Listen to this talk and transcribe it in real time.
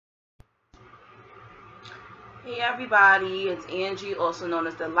Hey everybody, it's Angie, also known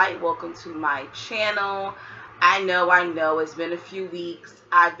as The Light. Welcome to my channel. I know, it's been a few weeks.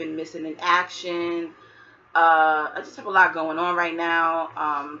 I've been missing in action. I just have a lot going on right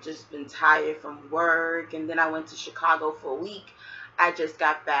now. Just been tired from work, and then I went to Chicago for a week. I just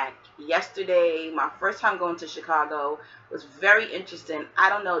got back yesterday. My first time going to Chicago was very interesting. I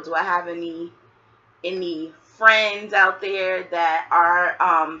don't know, do I have any friends out there that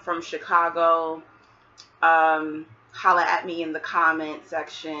are from Chicago? Holla at me in the comment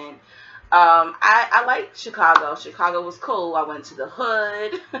section. I like Chicago. Chicago was cool. I went to the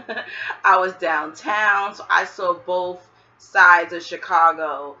hood. I was downtown, so I saw both sides of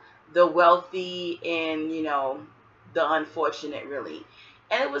Chicago, the wealthy and, the unfortunate, really.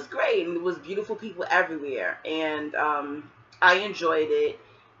 And it was great. And it was beautiful people everywhere. And I enjoyed it.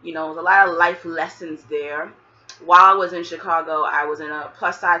 There was a lot of life lessons there. While I was in Chicago, I was in a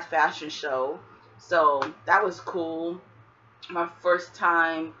plus size fashion show. So that was cool. My first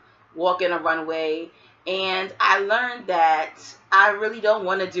time walking a runway. And I learned that I really don't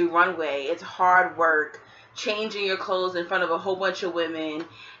want to do runway. It's hard work changing your clothes in front of a whole bunch of women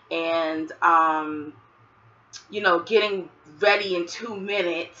and, getting ready in 2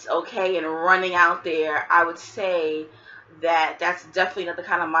 minutes, okay, and running out there. I would say that that's definitely not the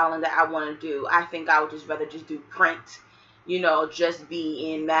kind of modeling that I want to do. I think I would just rather just do print, just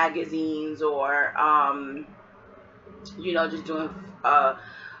be in magazines or, just doing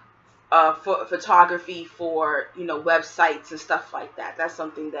photography for, websites and stuff like that. That's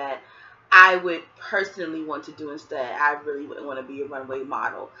something that I would personally want to do instead. I really wouldn't want to be a runway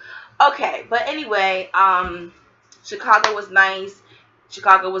model. Okay, but anyway, Chicago was nice.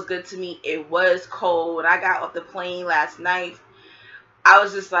 Chicago was good to me. It was cold. I got off the plane last night. I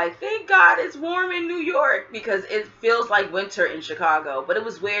was just like, thank God it's warm in New York because it feels like winter in Chicago. But it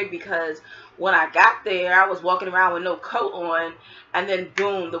was weird because when I got there, I was walking around with no coat on, and then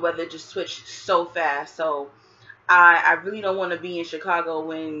boom, the weather just switched so fast. So I really don't want to be in Chicago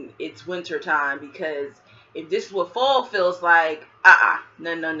when it's winter time, because if this is what fall feels like,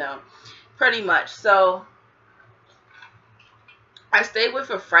 no, no, no. Pretty much. So I stayed with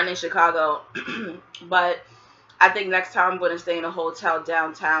a friend in Chicago, but I think next time I'm going to stay in a hotel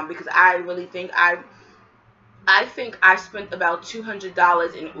downtown, because I really think I spent about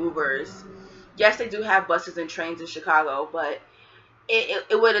 $200 in Ubers. Yes, they do have buses and trains in Chicago, but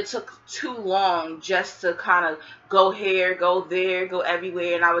it would have took too long just to kind of go here, go there, go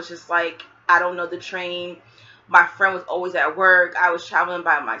everywhere. And I was just like, I don't know the train. My friend was always at work. I was traveling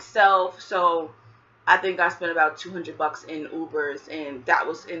by myself. So I think I spent about $200 in Ubers, and that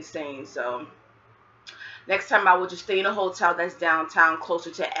was insane. So next time I will just stay in a hotel that's downtown,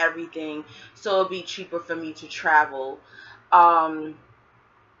 closer to everything, so it'll be cheaper for me to travel. Um,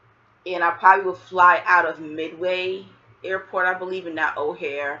 and I probably will fly out of Midway Airport, I believe, and not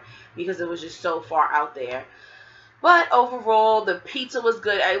O'Hare, because it was just so far out there. But overall, the pizza was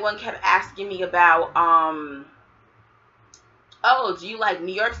good. Everyone kept asking me about, oh, do you like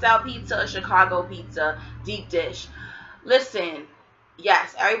New York style pizza or Chicago pizza, deep dish? Listen,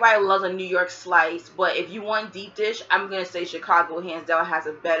 yes, everybody loves a New York slice, but if you want deep dish, I'm gonna say Chicago hands down has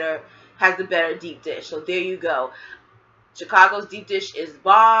the better deep dish. So there you go. Chicago's deep dish is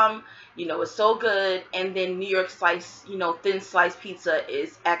bomb. It's so good. And then New York slice, thin slice pizza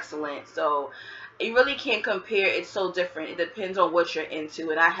is excellent. So you really can't compare. It's so different. It depends on what you're into.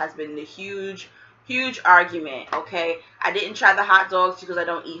 And that has been the huge argument, okay? I didn't try the hot dogs because I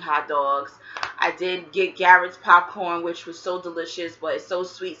don't eat hot dogs. I did get Garrett's popcorn, which was so delicious, but it's so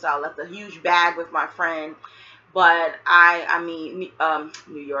sweet, so I left a huge bag with my friend. But New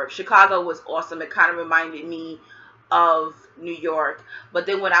York, Chicago was awesome. It kind of reminded me of New York. But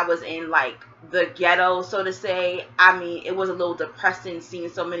then when I was in like the ghetto, so to say, it was a little depressing seeing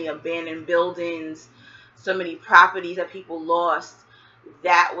so many abandoned buildings, so many properties that people lost.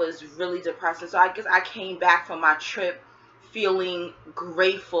 That was really depressing. So I guess I came back from my trip feeling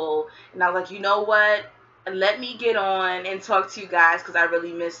grateful, and I was like, you know what? Let me get on and talk to you guys, because I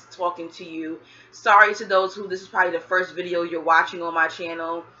really miss talking to you. Sorry to those who this is probably the first video you're watching on my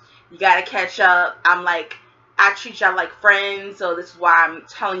channel. You gotta catch up. I treat y'all like friends, so this is why I'm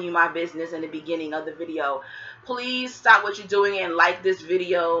telling you my business in the beginning of the video. Please stop what you're doing and like this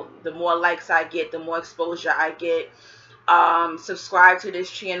video. The more likes I get, the more exposure I get. Subscribe to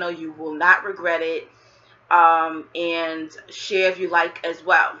this channel. You will not regret it. And share if you like as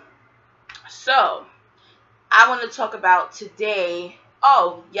well. So I want to talk about today.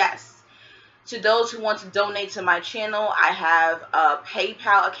 Oh, yes. To those who want to donate to my channel, I have a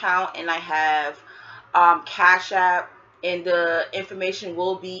PayPal account and I have Cash App, and the information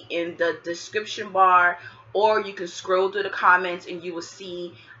will be in the description bar or you can scroll through the comments and you will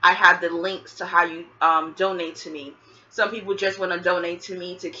see I have the links to how you donate to me. Some people just want to donate to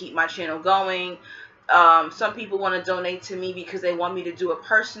me to keep my channel going. Some people want to donate to me because they want me to do a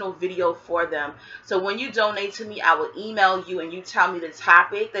personal video for them. So when you donate to me, I will email you and you tell me the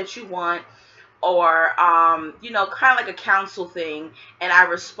topic that you want, or you know, kind of like a counsel thing, and I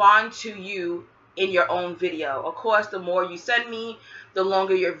respond to you in your own video. Of course, the more you send me, the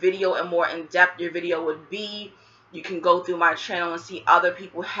longer your video and more in-depth your video would be. You can go through my channel and see other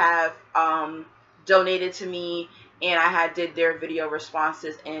people have donated to me, and I had did their video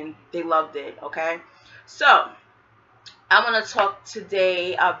responses and they loved it. Okay, so I want to talk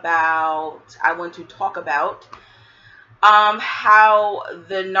today about,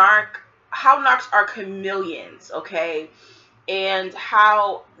 how narcs are chameleons, okay, and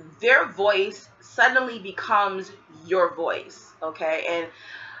how their voice suddenly becomes your voice, okay. And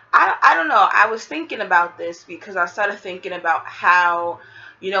I don't know, I was thinking about this because I started thinking about how,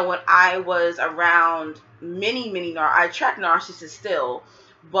 you know, when I was around I attract narcissists still,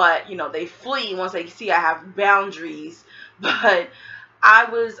 but you know, they flee once they see I have boundaries. But I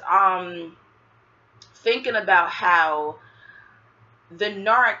was thinking about how the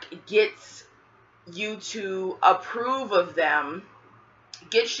narc gets you to approve of them,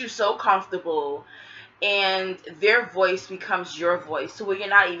 gets you so comfortable, and their voice becomes your voice, so where you're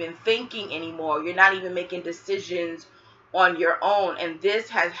not even thinking anymore, you're not even making decisions on your own. And this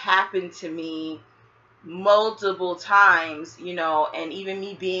has happened to me multiple times, you know. And even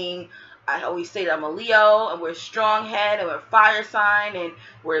me being, I always say that I'm a Leo and we're strong head and we're fire sign and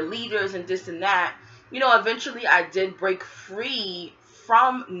we're leaders and this and that, you know, eventually I did break free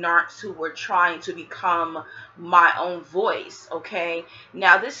from narcs who were trying to become my own voice, okay.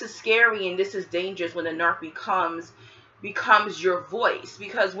 Now this is scary and this is dangerous when the narc becomes your voice,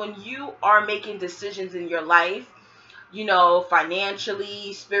 because when you are making decisions in your life, you know,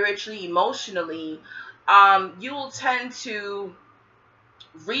 financially, spiritually, emotionally, you will tend to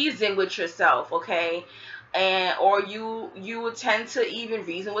reason with yourself, okay, and or you will tend to even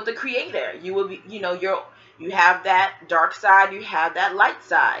reason with the creator. You will be, you know, you have that dark side, you have that light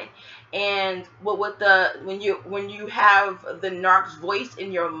side. And when you have the narc's voice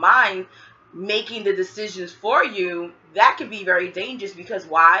in your mind making the decisions for you, that can be very dangerous. Because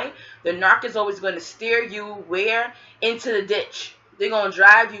why? The narc is always going to steer you where? Into the ditch. They're going to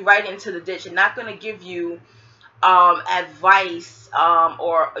drive you right into the ditch and not going to give you advice,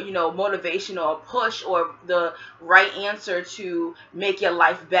 or, you know, motivation or a push or the right answer to make your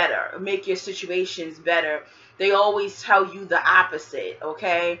life better, make your situations better. They always tell you the opposite,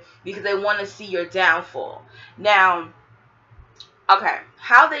 okay, because they want to see your downfall. Now, okay,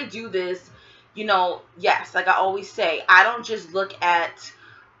 how they do this, you know, yes, like I always say, I don't just look at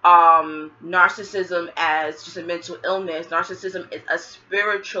narcissism as just a mental illness. Narcissism is a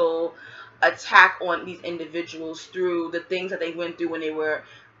spiritual attack on these individuals through the things that they went through when they were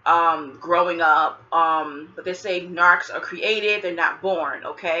growing up. But they say narcs are created, they're not born,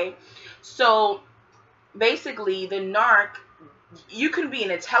 okay. So basically, the narc, you can be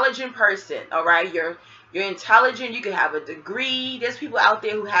an intelligent person, all right. You're intelligent, you can have a degree. There's people out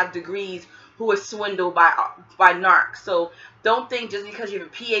there who have degrees who are swindled by narcs. So don't think just because you have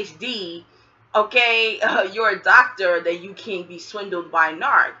a PhD, okay, you're a doctor, that you can't be swindled by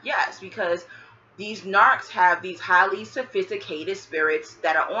narc. Yes, because these narcs have these highly sophisticated spirits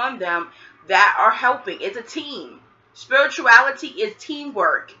that are on them that are helping. It's a team. Spirituality is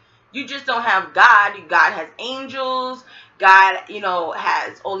teamwork. You just don't have God. God has angels. God, you know,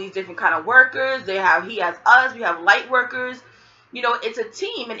 has all these different kind of workers. He has us. We have light workers. You know, it's a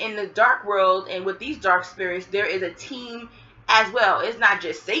team. And in the dark world and with these dark spirits, there is a team as well. It's not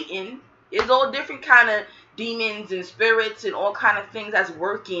just Satan. It's all different kind of demons and spirits and all kind of things that's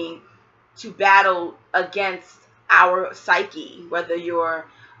working to battle against our psyche, whether you're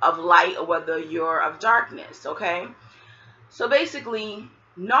of light or whether you're of darkness, okay? So basically,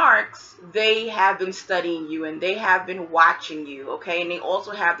 narcs, they have been studying you and they have been watching you, okay? And they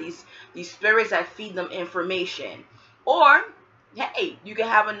also have these spirits that feed them information. Or, hey, you can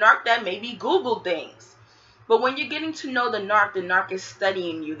have a narc that maybe Google things. But when you're getting to know the narc is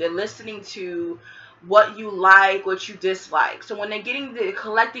studying you. They're listening to what you like, what you dislike. So when they're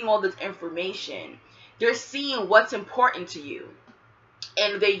collecting all this information, they're seeing what's important to you.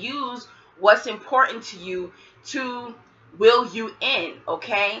 And they use what's important to you to will you in,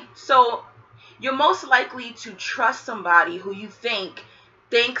 okay? So you're most likely to trust somebody who you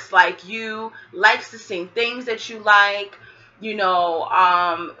thinks like you, likes the same things that you like, you know,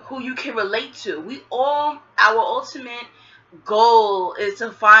 who you can relate to. Our ultimate goal is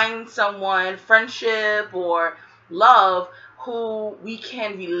to find someone, friendship or love, who we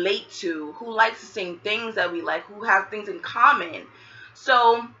can relate to, who likes the same things that we like, who have things in common.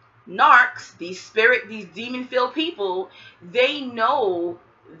 So narcs, these demon-filled people, they know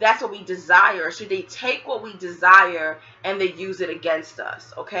that's what we desire. So they take what we desire and they use it against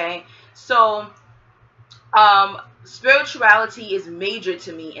us. Okay, so spirituality is major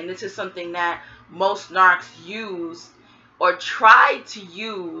to me, and this is something that most narcs use or try to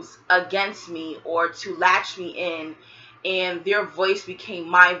use against me or to latch me in, and their voice became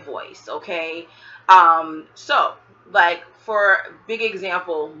my voice. Okay, so like for big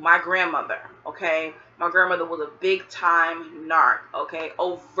example, my grandmother. Okay, my grandmother was a big time narc. Okay,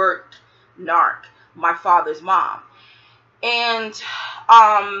 overt narc. My father's mom, and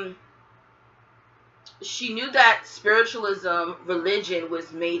she knew that spiritualism, religion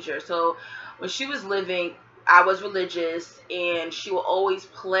was major. So when she was living, I was religious, and she will always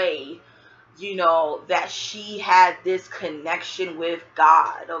play, you know, that she had this connection with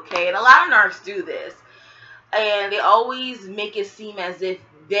God. Okay, and a lot of narcs do this, and they always make it seem as if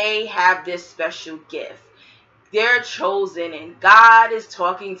they have this special gift. They're chosen, and God is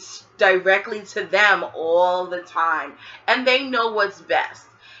talking directly to them all the time, and they know what's best.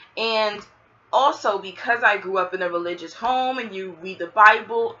 And also, because I grew up in a religious home, and you read the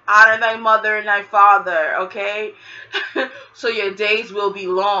Bible, honor thy mother and thy father, okay? So your days will be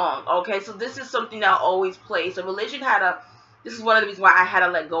long, okay? So this is something that always plays. So religion this is one of the reasons why I had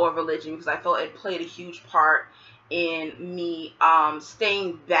to let go of religion, because I felt it played a huge part in me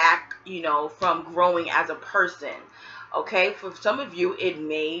staying back, you know, from growing as a person. Okay, for some of you it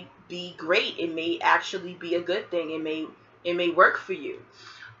may be great, it may actually be a good thing, it may work for you.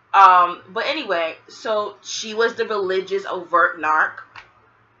 But anyway, so she was the religious overt narc,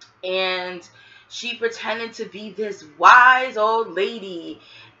 and she pretended to be this wise old lady,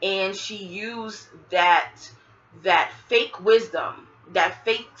 and she used that fake wisdom, that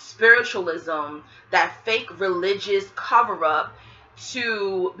fake spiritualism, that fake religious cover-up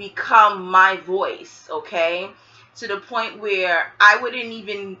to become my voice. Okay, to the point where I wouldn't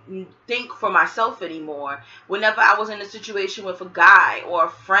even think for myself anymore. Whenever I was in a situation with a guy or a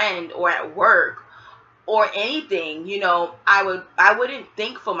friend or at work or anything, you know, I wouldn't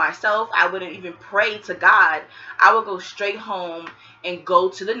think for myself. I wouldn't even pray to God. I would go straight home and go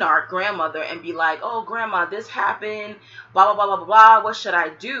to the narc grandmother and be like, oh, grandma, this happened, blah, blah, blah, blah, blah, what should I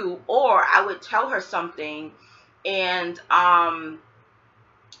do? Or I would tell her something, and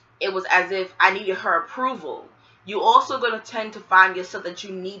it was as if I needed her approval. You also going to tend to find yourself that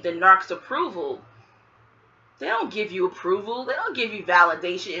you need the narc's approval. They don't give you approval. They don't give you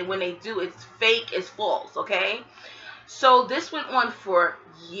validation. And when they do, it's fake, it's false, okay? So this went on for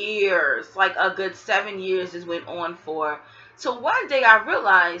years. Like a good 7 years this went on for. So one day I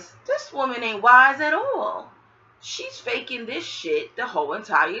realized this woman ain't wise at all. She's faking this shit the whole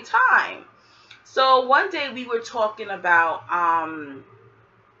entire time. So one day we were talking about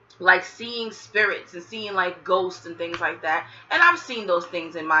like seeing spirits and seeing like ghosts and things like that. And I've seen those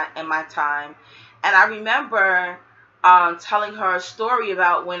things in my time. And I remember telling her a story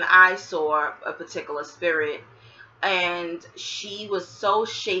about when I saw a particular spirit, and she was so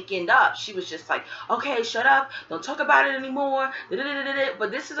shaken up. She was just like, okay, shut up, don't talk about it anymore.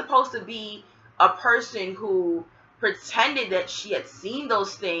 But this is supposed to be a person who pretended that she had seen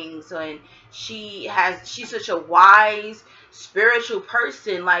those things, and she's such a wise spiritual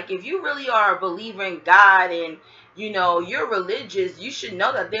person. Like, if you really are a believer in God and you know you're religious, you should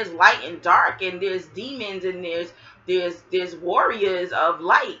know that there's light and dark, and there's demons, and there's warriors of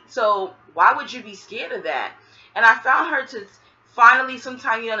light. So why would you be scared of that? And I found her to finally,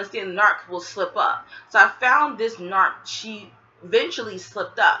 sometimes you understand, narc will slip up. So I found this narc, she eventually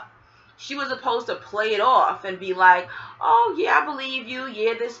slipped up. She was supposed to play it off and be like, oh yeah, I believe you,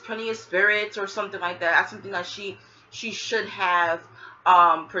 yeah, there's plenty of spirits or something like that. That's something that she should have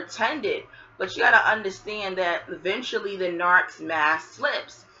pretended. But you got to understand that eventually the narc's mask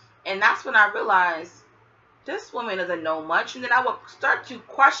slips. And that's when I realized this woman doesn't know much. And then I would start to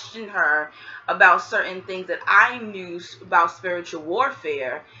question her about certain things that I knew about spiritual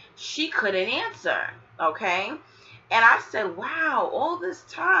warfare. She couldn't answer, okay? And I said, wow, all this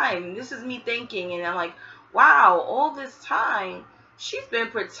time, this is me thinking, and I'm like, wow, all this time, she's been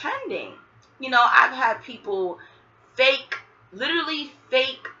pretending. You know, I've had people literally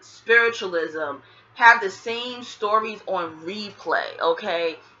fake spiritualism, have the same stories on replay,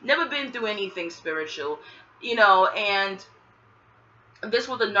 okay? Never been through anything spiritual, you know, and this is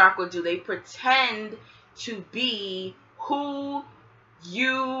what the narc would do. They pretend to be who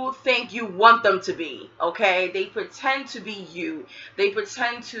you think you want them to be, okay? They pretend to be you. They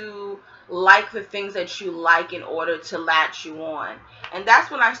pretend to like the things that you like in order to latch you on. And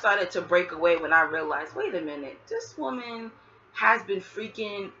that's when I started to break away, when I realized, wait a minute, this woman has been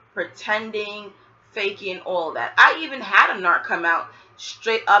freaking pretending, faking, all that. I even had a narc come out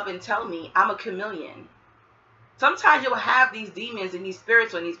straight up and tell me I'm a chameleon. Sometimes you'll have these demons and these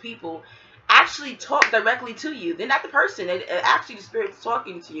spirits and these people actually talk directly to you. They're not the person. It actually the spirit's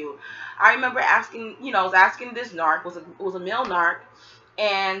talking to you. I remember asking, I was asking this narc, was a male narc,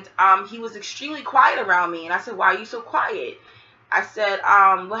 and he was extremely quiet around me. And I said, why are you so quiet? I said,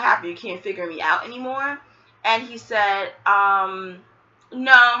 what happened? You can't figure me out anymore? And he said,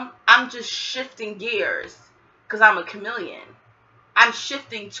 no, I'm just shifting gears because I'm a chameleon. I'm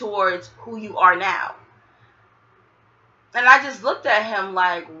shifting towards who you are now. And I just looked at him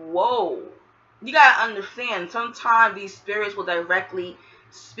like, whoa. You got to understand, sometimes these spirits will directly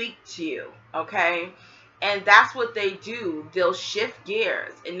speak to you, okay? And that's what they do. They'll shift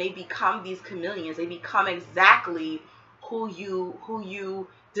gears and they become these chameleons. They become exactly who you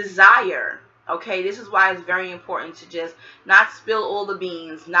desire, okay? This is why it's very important to just not spill all the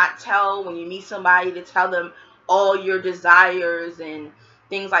beans, not tell when you meet somebody to tell them all your desires and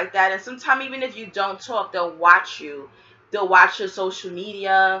things like that. And sometimes even if you don't talk, they'll watch you. They'll watch your social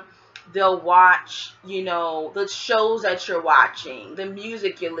media. They'll watch, the shows that you're watching, the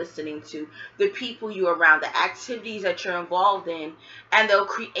music you're listening to, the people you're around, the activities that you're involved in. And they'll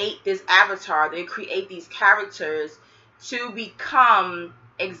create this avatar. They create these characters to become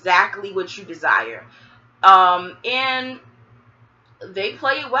exactly what you desire. And they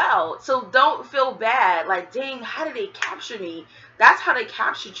play it well. So don't feel bad. Like, dang, how did they capture me? That's how they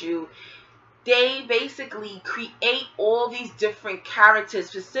captured you. They basically create all these different characters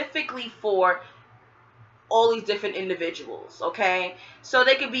specifically for all these different individuals, okay? So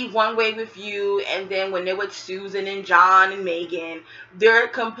they could be one way with you, and then when they're with Susan and John and Megan, they're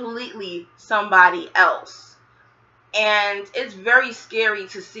completely somebody else. And it's very scary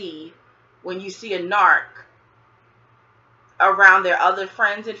to see when you see a narc around their other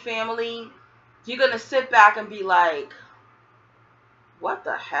friends and family. You're going to sit back and be like, what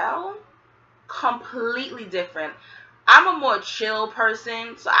the hell? Completely different. I'm a more chill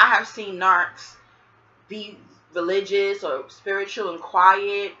person, so I have seen narcs be religious or spiritual and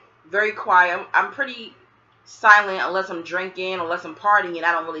quiet, very quiet. I'm pretty silent unless I'm drinking, unless I'm partying.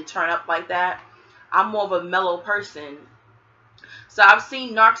 I don't really turn up like that. I'm more of a mellow person. So I've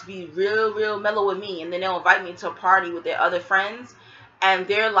seen narcs be real mellow with me, and then they'll invite me to a party with their other friends, and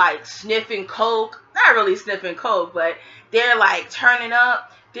they're like sniffing coke. Not really sniffing coke, but they're like turning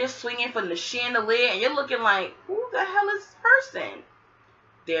up. They're swinging from the chandelier, and you're looking like, who the hell is this person?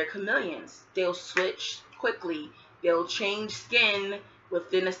 They're chameleons. They'll switch quickly. They'll change skin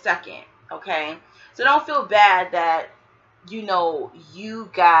within a second, okay? So don't feel bad that, you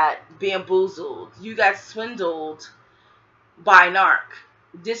got bamboozled. You got swindled by narc.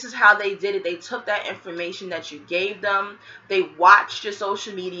 This is how they did it. They took that information that you gave them. They watched your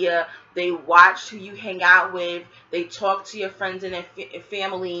social media. They watched who you hang out with. They talked to your friends and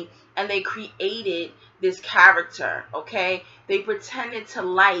family, and they created this character, okay? They pretended to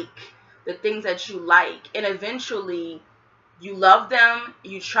like the things that you like, and eventually you loved them,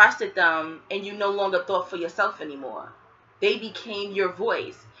 you trusted them, and you no longer thought for yourself anymore. They became your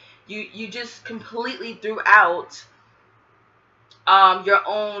voice. You just completely threw out your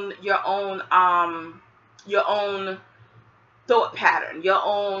own thought pattern, your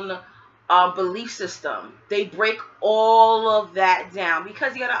own belief system. They break all of that down,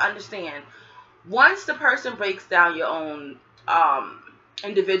 because you gotta understand, once the person breaks down your own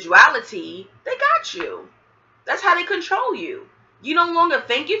individuality, they got you. That's how they control you. You no longer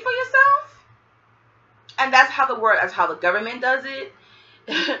thinking for yourself, and that's how the government does it.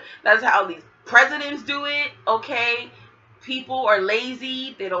 That's how these presidents do it, okay? People are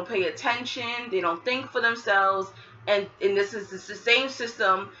lazy. They don't pay attention. They don't think for themselves. And this is the same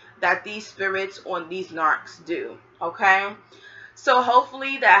system that these spirits on these narcs do, okay? So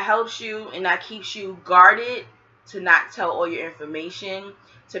hopefully that helps you and that keeps you guarded to not tell all your information,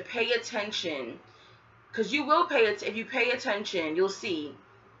 to pay attention. Because you will pay it. If you pay attention, you'll see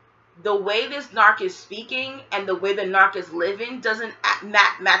the way this narc is speaking and the way the narc is living doesn't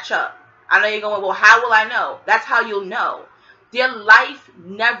match up. I know you're going, well, how will I know? That's how you'll know. Their life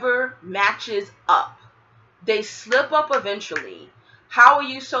never matches up. They slip up eventually. How are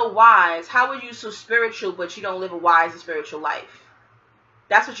you so wise? How are you so spiritual, but you don't live a wise and spiritual life?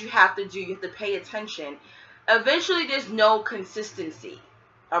 That's what you have to do. You have to pay attention. Eventually, there's no consistency.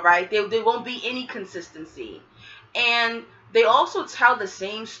 All right? There won't be any consistency. And they also tell the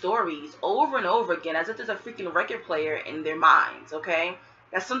same stories over and over again as if there's a freaking record player in their minds, okay?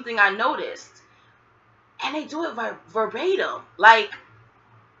 That's something I noticed. And they do it verbatim. Like,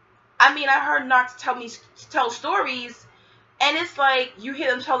 I mean, I heard narcs tell stories, and it's like you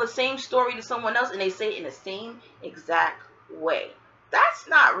hear them tell the same story to someone else, and they say it in the same exact way. That's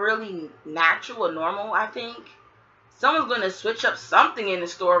not really natural or normal, I think. Someone's going to switch up something in the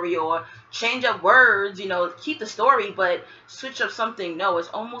story or change up words, you know, keep the story, but switch up something. No, it's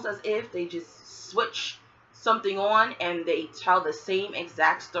almost as if they just switch something on and they tell the same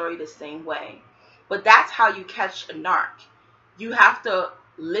exact story the same way. But that's how you catch a narc. You have to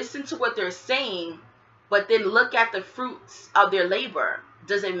listen to what they're saying, but then look at the fruits of their labor.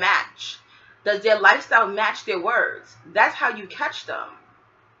 Does it match? Does their lifestyle match their words? That's how you catch them.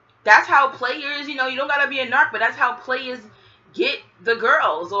 That's how players, you know, you don't gotta be a narc, but that's how players get the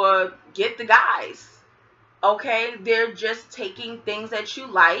girls or get the guys. Okay? They're just taking things that you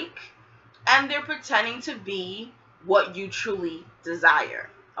like and they're pretending to be what you truly desire.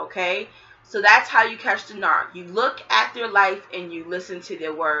 Okay? So that's how you catch the narc. You look at their life and you listen to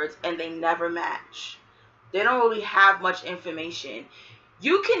their words, and they never match. They don't really have much information.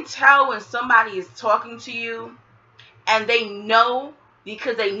 You can tell when somebody is talking to you and they know,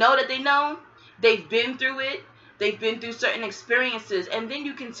 because they know that they know, they've been through it, they've been through certain experiences, and then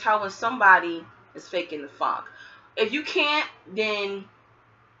you can tell when somebody is faking the funk. If you can't, then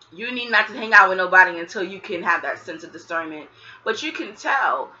you need not to hang out with nobody until you can have that sense of discernment. But you can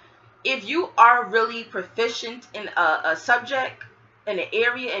tell if you are really proficient in a subject, in an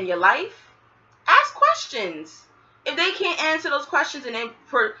area in your life. Ask questions. If they can't answer those questions and they're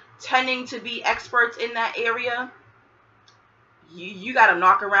pretending to be experts in that area, you got a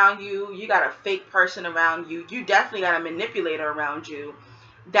narc around you. You got a fake person around you. You definitely got a manipulator around you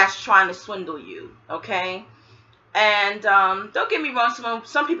that's trying to swindle you, okay? And don't get me wrong,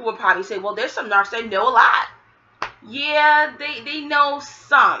 some people would probably say, well, there's some narcs that know a lot. Yeah, they know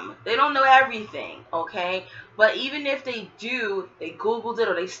some. They don't know everything, okay? But even if they do, they Googled it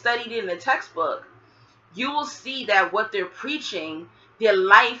or they studied it in the textbook, you will see that what they're preaching, their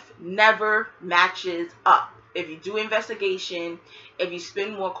life never matches up. If you do investigation, if you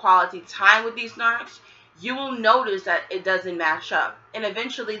spend more quality time with these narcs, you will notice that it doesn't match up. And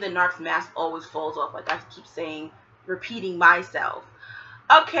eventually the narc's mask always falls off, like I keep saying, repeating myself.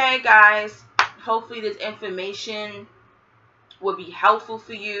 Okay, guys. Hopefully this information will be helpful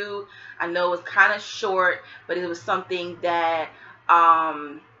for you. I know it's kind of short, but it was something that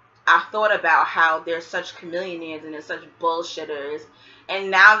I thought about, how there's such chameleons and there's such bullshitters.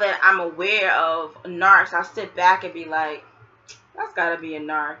 And now that I'm aware of narcs, I sit back and be like, that's gotta be a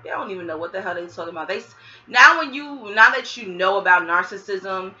narc. They don't even know what the hell they're talking about. Now that you know about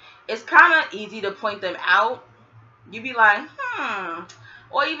narcissism, it's kind of easy to point them out. You be like,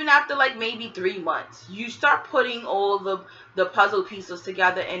 or even after like maybe 3 months, you start putting all the puzzle pieces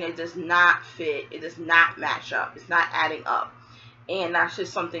together and it does not fit. It does not match up. It's not adding up. And that's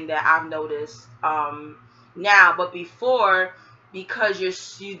just something that I've noticed now. But before, because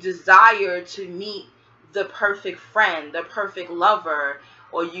you desire to meet the perfect friend, the perfect lover,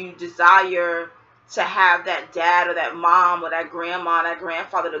 or you desire to have that dad or that mom or that grandma, that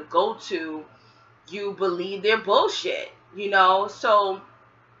grandfather to go to, you believe they're bullshit, you know? So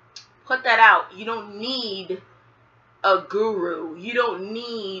put that out. You don't need a guru. You don't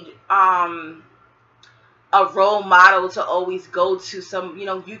need a role model to always go to.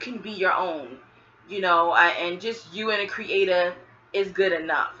 You can be your own, and just you and a creator is good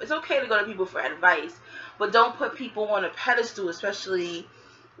enough. It's okay to go to people for advice, but don't put people on a pedestal, especially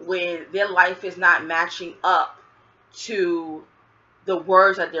when their life is not matching up to the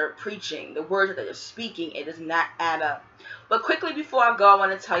words that they're preaching, the words that they're speaking. It does not add up. But quickly before I go, I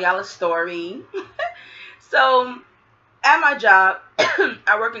want to tell y'all a story. So at my job,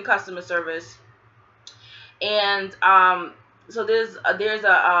 I work in customer service, and so there's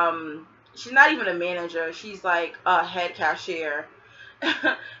a she's not even a manager. She's like a head cashier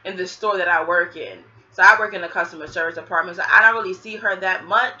in the store that I work in. So I work in the customer service department, so I don't really see her that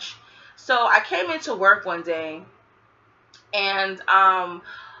much. So I came into work one day, and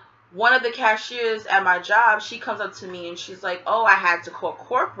one of the cashiers at my job, she comes up to me and she's like, oh, I had to call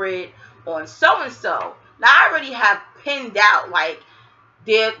corporate on so-and-so. Now, I already have pinned out, like,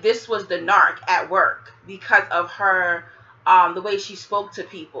 this was the narc at work because of her, the way she spoke to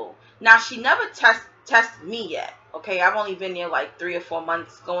people. Now, she never tested me yet, okay? I've only been there like 3 or 4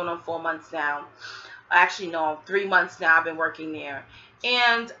 months, going on 4 months now. Actually, no, 3 months now I've been working there.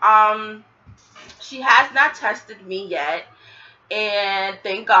 And she has not tested me yet. And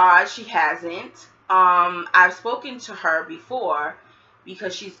thank God she hasn't. I've spoken to her before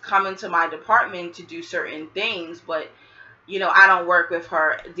because she's come into my department to do certain things, but I don't work with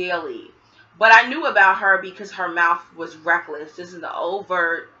her daily. But I knew about her because her mouth was reckless. This is an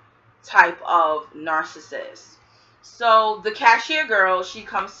overt type of narcissist. So the cashier girl, she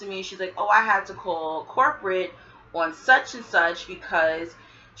comes to me. She's like, "Oh, I had to call corporate on such and such because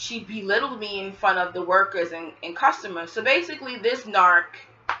she belittled me in front of the workers and customers." So basically, this narc,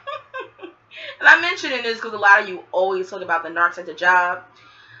 and I'm mentioning this because a lot of you always talk about the narcs at the job.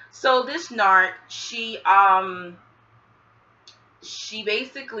 So this narc, she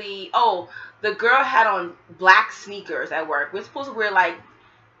basically, the girl had on black sneakers at work. We're supposed to wear like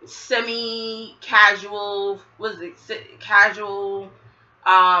semi-casual, casual,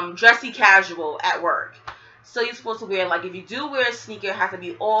 dressy casual at work. So you're supposed to wear, like, if you do wear a sneaker, it has to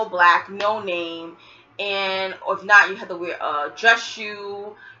be all black, no name, and or if not, you have to wear a dress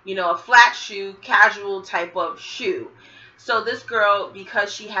shoe, a flat shoe, casual type of shoe. So this girl,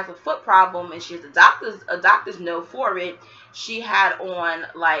 because she has a foot problem and she has a doctor's note for it, she had on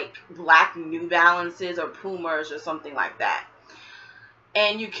like black New Balances or Pumas or something like that.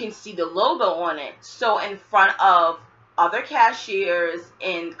 And you can see the logo on it. So in front of other cashiers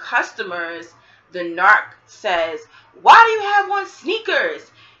and customers, the narc says, "Why do you have on sneakers?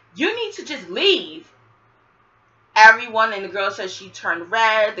 You need to just leave." Everyone, and the girl says she turned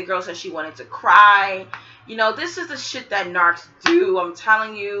red. The girl says she wanted to cry. This is the shit that narcs do. I'm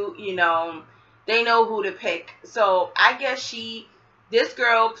telling you, they know who to pick. So I guess this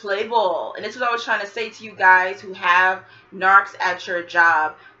girl played ball. And this is what I was trying to say to you guys who have narcs at your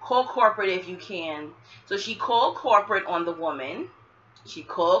job. Call corporate if you can. So she called corporate on the woman. She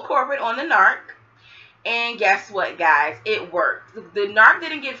called corporate on the narc. And guess what, guys? It worked. The narc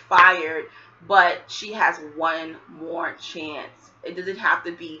didn't get fired, but she has one more chance. It doesn't have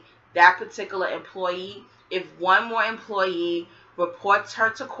to be that particular employee. If one more employee reports her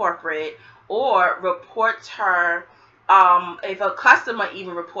to corporate or reports her, if a customer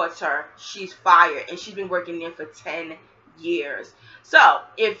even reports her, she's fired. And she's been working there for 10 years. So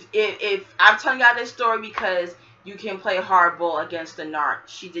if I'm telling y'all this story because you can play hardball against the narc.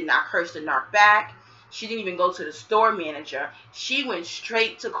 She did not curse the narc back. She didn't even go to the store manager. She went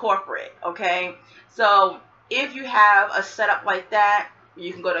straight to corporate, okay? So if you have a setup like that,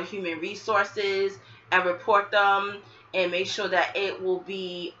 you can go to human resources and report them and make sure that it will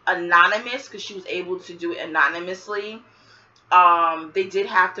be anonymous because she was able to do it anonymously. They did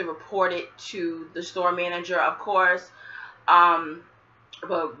have to report it to the store manager, of course.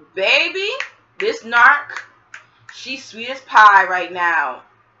 But baby, this narc, she's sweet as pie right now.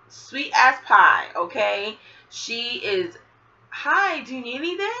 Sweet as pie, okay? She is, "Hi, do you need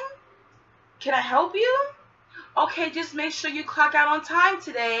anything? Can I help you? Okay, just make sure you clock out on time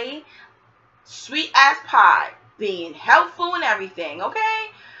today." Sweet as pie, being helpful and everything,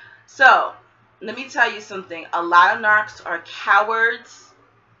 okay? So, let me tell you something. A lot of narcs are cowards,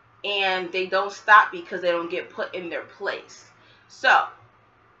 and they don't stop because they don't get put in their place. So,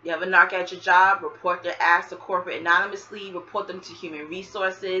 you have a narc at your job, report their ass to corporate anonymously, report them to human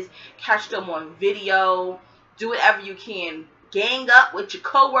resources, catch them on video, do whatever you can. Gang up with your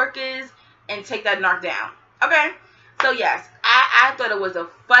coworkers and take that narc down. Okay? So yes, I thought it was the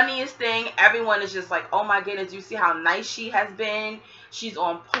funniest thing. Everyone is just like, "Oh my goodness, you see how nice she has been? She's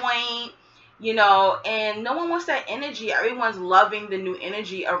on point." And no one wants that energy. Everyone's loving the new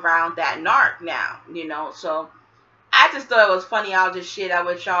energy around that narc now, So I just thought it was funny. I'll just share that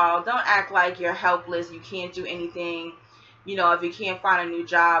with y'all. Don't act like you're helpless. You can't do anything. If you can't find a new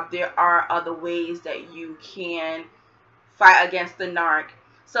job, there are other ways that you can fight against the narc.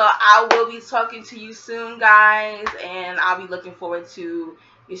 So I will be talking to you soon, guys. And I'll be looking forward to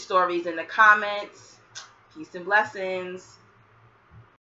your stories in the comments. Peace and blessings.